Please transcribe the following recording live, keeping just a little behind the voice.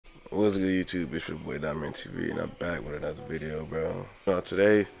What's good, YouTube? It's your boy Diamond TV, and I'm back with another video, bro.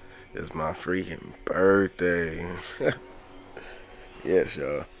 Today is my freaking birthday. Yes,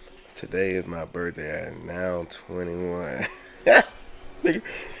 y'all. Today is my birthday. I'm now 21. Nigga,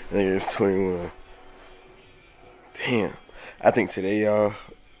 it's 21. Damn. I think today, y'all,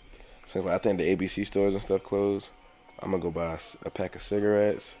 since I think the ABC stores and stuff closed, I'm gonna go buy a pack of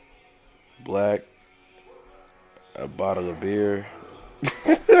cigarettes, black, a bottle of beer.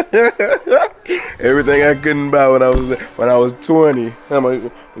 Everything I couldn't buy when I was 20. I'm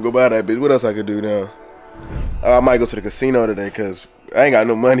gonna go buy that bitch. What else I could do now? I might go to the casino today because I ain't got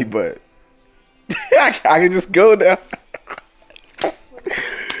no money, but I can just go now.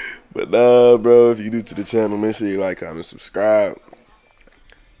 But nah, bro, if you new to the channel, make sure you like, comment, subscribe.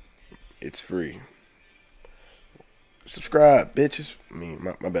 It's free. Subscribe, bitches. I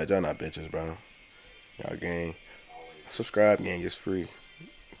mean, my bad, y'all not bitches, bro. Y'all gang. Subscribe, gang, it's free.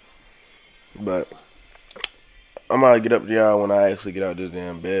 But I'm gonna get up to y'all when I actually get out this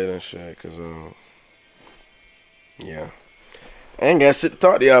damn bed and shit, cause yeah, I ain't got shit to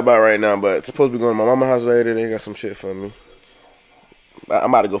talk to y'all about right now. But supposed to be going to my mama's house later. They got some shit for me.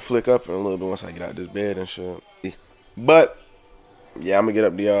 I'm about to go flick up in a little bit once I get out this bed and shit. But yeah, I'm gonna get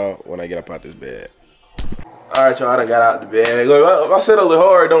up to y'all when I get up out this bed. All right, y'all, I done got out the bed. Look, I said a little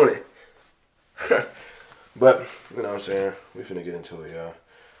hard, don't it? But you know what I'm saying. We finna get into it, y'all.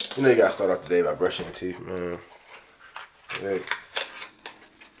 You know you gotta start off the day by brushing your teeth, man. Right?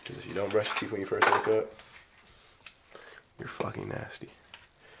 Because if you don't brush your teeth when you first wake up, you're fucking nasty.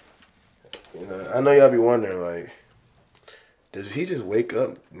 You know, I know y'all be wondering, like, does he just wake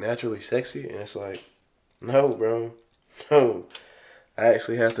up naturally sexy? And it's like, no, bro. No. I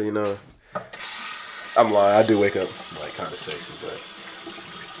actually have to, you know, I'm lying. I do wake up, like, kind of sexy,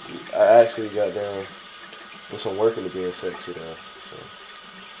 but I actually got down with some work into being sexy, though. So.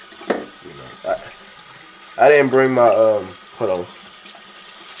 You know, I didn't bring my hold on.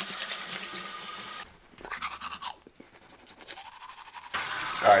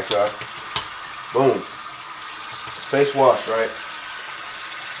 Alright, y'all. Boom. Face wash, right?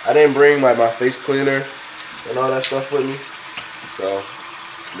 I didn't bring my face cleaner and all that stuff with me. So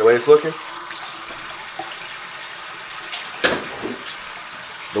the way it's looking,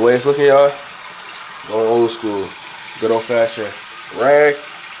 y'all, going old school. Good old fashioned rag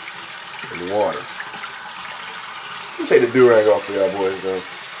and water. Let me take the do-rag off for y'all boys though.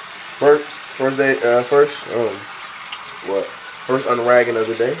 First unragging of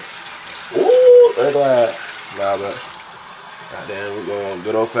the day. Ooh, that's glad. Nah, but goddamn, we going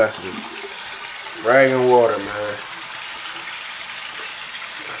good old fashioned rag and water, man.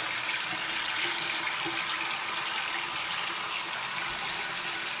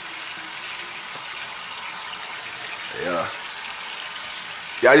 Yeah.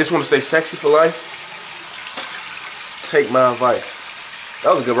 Y'all just want to stay sexy for life? Take my advice.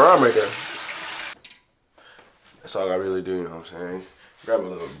 That was a good rhyme right there. That's all I really do, you know what I'm saying? Grab a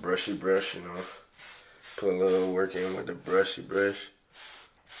little brushy brush, you know. Put a little work in with the brushy brush.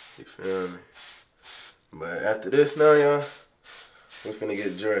 You feel me? But after this now, y'all, we finna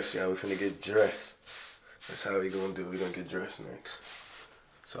get dressed, y'all. We finna get dressed. That's how we gonna do. We gonna get dressed next.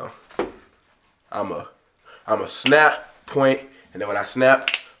 So, I'm a snap, point, and then when I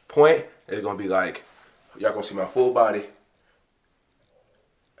snap, point, it's gonna be like, y'all gonna see my full body.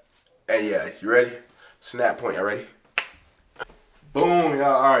 And yeah, you ready? Snap, point, y'all ready? Boom,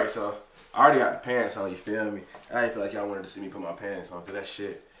 y'all. Alright, so I already got the pants on, you feel me? I didn't feel like y'all wanted to see me put my pants on, because that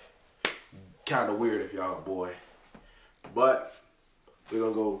shit kinda weird if y'all a boy. But we're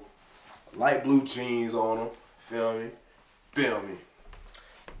gonna go light blue jeans on them, feel me? Feel me.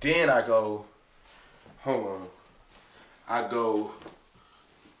 Then I go, hold on. I go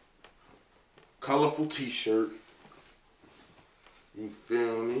colorful t-shirt. You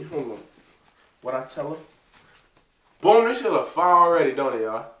feel me? Hold on. What I tell him? Boom, this shit look fire already, don't it,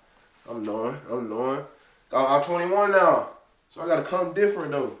 y'all? I'm knowing. I'm 21 now. So I gotta come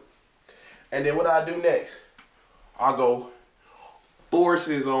different though. And then what I do next? I go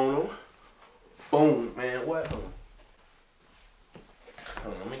forces on them. Boom, man, what? Hold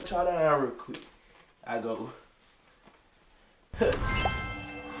on, let me try that out real quick. I go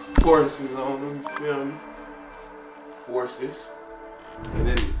forces on them, you feel me? Forces. And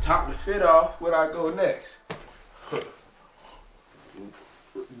then to top the fit off, where I go next?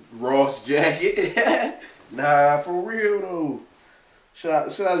 Ross jacket. Nah, for real though. Should I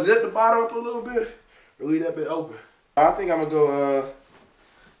zip the bottom up a little bit or leave that bit open? I think I'm gonna go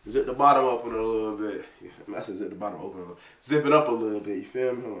zip the bottom open a little bit. I said zip the bottom open a little. Zip it up a little bit, you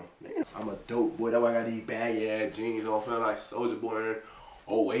feel me? Hold on. I'm a dope boy. That's why I got these baggy ass jeans on, feeling like Soulja Boy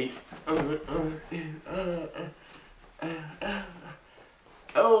Oh wait.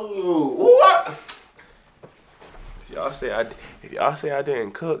 Oh what? If y'all say I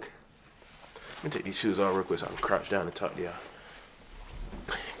didn't cook, let me take these shoes off real quick so I can crouch down and talk to y'all.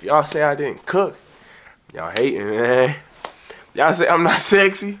 If y'all say I didn't cook, y'all hating, man. Y'all say I'm not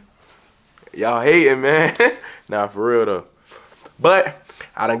sexy, y'all hating, man. Nah, for real though. But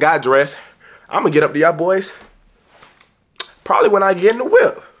I done got dressed. I'm gonna get up to y'all boys probably when I get in the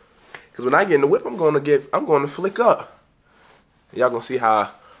whip. Cause when I get in the whip, I'm going to flick up. Y'all gonna see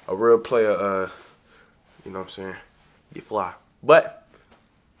how a real player, you know what I'm saying, get fly. But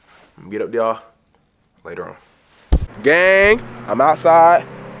I'm gonna get up to y'all later on. Gang, I'm outside.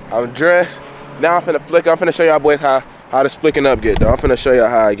 I'm dressed. Now I'm finna flick. I'm finna show y'all boys how this flicking up get, though. I'm finna show y'all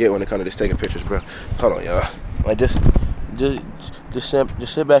how I get when it comes to this taking pictures, bro. Hold on, y'all. Like just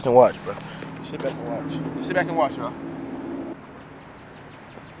sit back and watch, bro. Just sit back and watch. Just sit back and watch, y'all.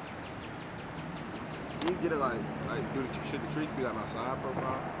 You get it like should the tree be like my side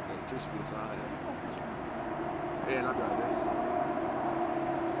profile? Like the tree should be the side. Yeah, and I'll be like this.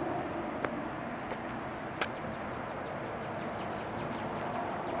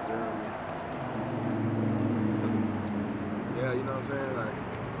 Feel me? Yeah, you know what I'm saying? Like,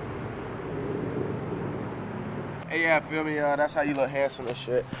 hey, yeah, feel me? That's how you look handsome and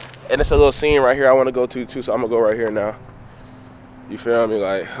shit. And it's a little scene right here I want to go to too, so I'm gonna go right here now. You feel me?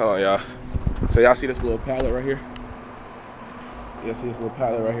 Like, hold on, y'all. So y'all see this little pallet right here? Y'all see this little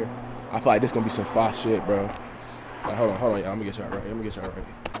pallet right here? I feel like this gonna be some fire shit, bro. Like, hold on, y'all. I'm gonna get y'all right. And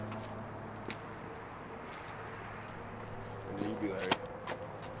then you be like,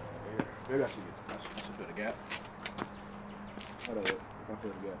 here. Maybe I should fill the gap. How does it look? If I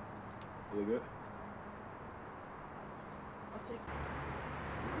fill the gap, look good?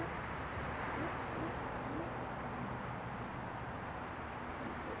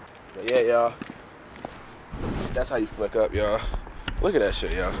 But yeah, y'all. That's how you flick up, y'all. Look at that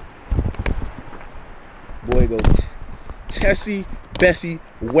shit, y'all. Boy, go Tessie, Bessie,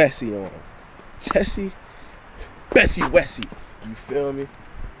 Wessie on. Tessie, Bessie, Wessie. You feel me?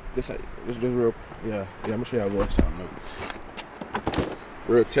 This real, yeah. I'm gonna show y'all voice time, man.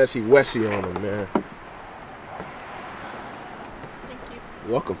 Real Tessie, Wessie on him, man. Thank you.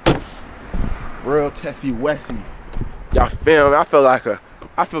 You're welcome. Real Tessie, Wessie. Y'all feel me? I feel like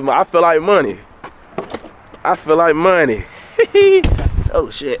money. I feel like money. Oh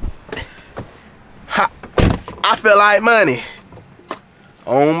shit. Ha. I feel like money.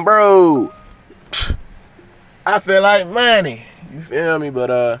 On bro. I feel like money. You feel me? But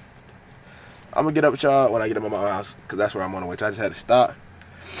I'm gonna get up with y'all when I get up at my house, cause that's where I'm on the way to. I just had to stop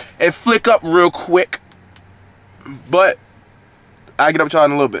and flick up real quick. But I'll get up with y'all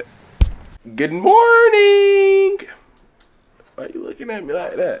in a little bit. Good morning. Why are you looking at me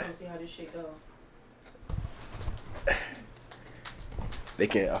like that? See how this shit go. They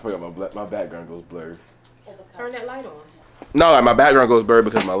can't. I forgot my background goes blurred. Turn that light on. No, like my background goes blurred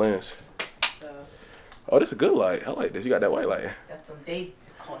because of my lens. Oh, this is a good light. I like this. You got that white light. That's some day.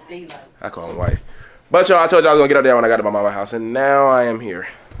 It's called daylight. I call them white. But y'all, I told y'all I was gonna get up there when I got to my mama's house, and now I am here.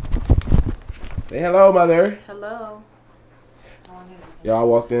 Say hello, mother. Hello. Y'all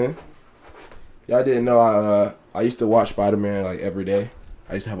walked in. Y'all didn't know I used to watch Spider-Man like every day.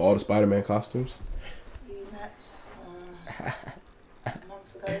 I used to have all the Spider-Man costumes. We met a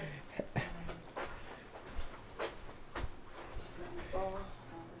month ago.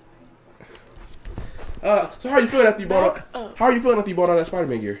 So how are you feeling after you bought all? How are you feeling after you bought all that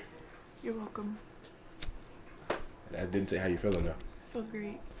Spider-Man gear? You're welcome. I didn't say how you feeling though. I feel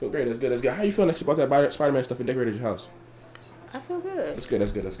great. Feel great. That's good. That's good. How you feeling that you bought that Spider-Man stuff and decorated your house? I feel good. That's good.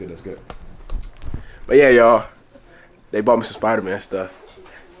 That's good. That's good. That's good. But yeah, y'all, they bought me some Spider-Man stuff.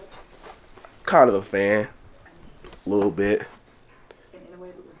 Kind of a fan, a little bit,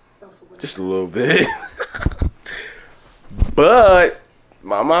 just a little bit. But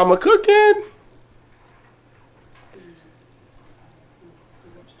my mama cooking.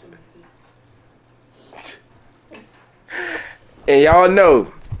 And y'all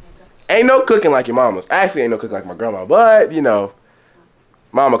know, ain't no cooking like your mama's. Actually, ain't no cooking like my grandma. But, you know,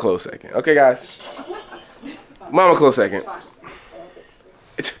 mama close second. Okay, guys? Mama close second.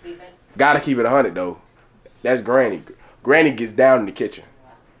 Gotta keep it 100, though. That's Granny. Granny gets down in the kitchen.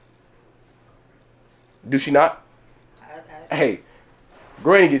 Do she not? Hey,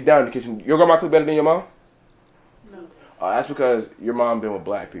 Granny gets down in the kitchen. Your grandma cook better than your mom? No. That's because your mom been with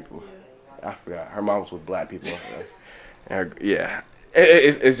black people. I forgot. Her mom was with black people. Yeah,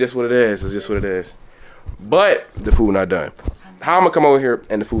 it's just what it is. It's just what it is. But the food not done. How I'm gonna come over here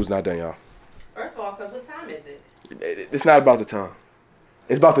and the food's not done, y'all? First of all, cause what time is it? It's not about the time.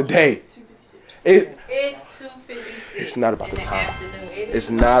 It's about the day. 2:56. It, It's 2:56. It's not about in the time. afternoon. it's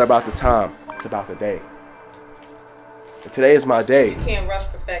not about the time. It's about the day. And today is my day. You can't rush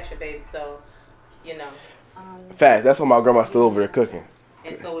perfection, baby. So, you know. Fact, that's why my grandma's still over there cooking.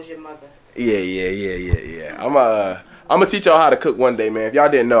 And so is your mother. Yeah. I'm gonna teach y'all how to cook one day, man. If y'all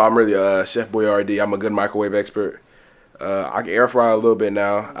didn't know, I'm really Chef Boyardee. I'm a good microwave expert. I can air fry a little bit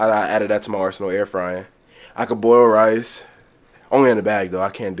now. I added that to my arsenal, air frying. I could boil rice. Only in the bag though. I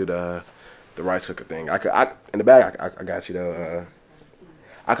can't do the rice cooker thing. In the bag. I got you though.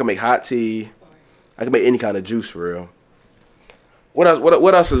 I can make hot tea. I can make any kind of juice for real. What else?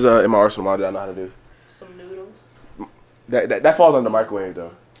 What else is in my arsenal that I know how to do? Some noodles. That falls under the microwave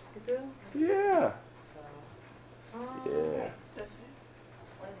though. You do? Yeah. That's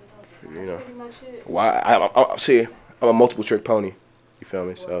it. You know. Pretty much it. Why? See, I'm a multiple trick pony. You feel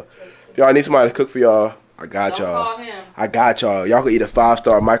me? So if y'all need somebody to cook for y'all, I got Don't y'all. call him. I got y'all. Y'all can eat a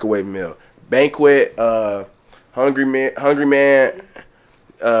 5-star microwave meal. Banquet, Hungry Man,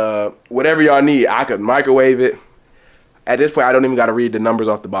 whatever y'all need, I could microwave it. At this point, I don't even got to read the numbers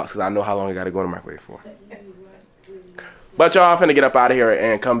off the box because I know how long I got to go in the microwave for. But y'all, I'm finna get up out of here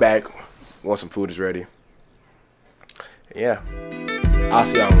and come back once some food is ready. Yeah. I'll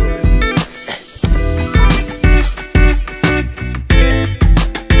see y'all in a little bit.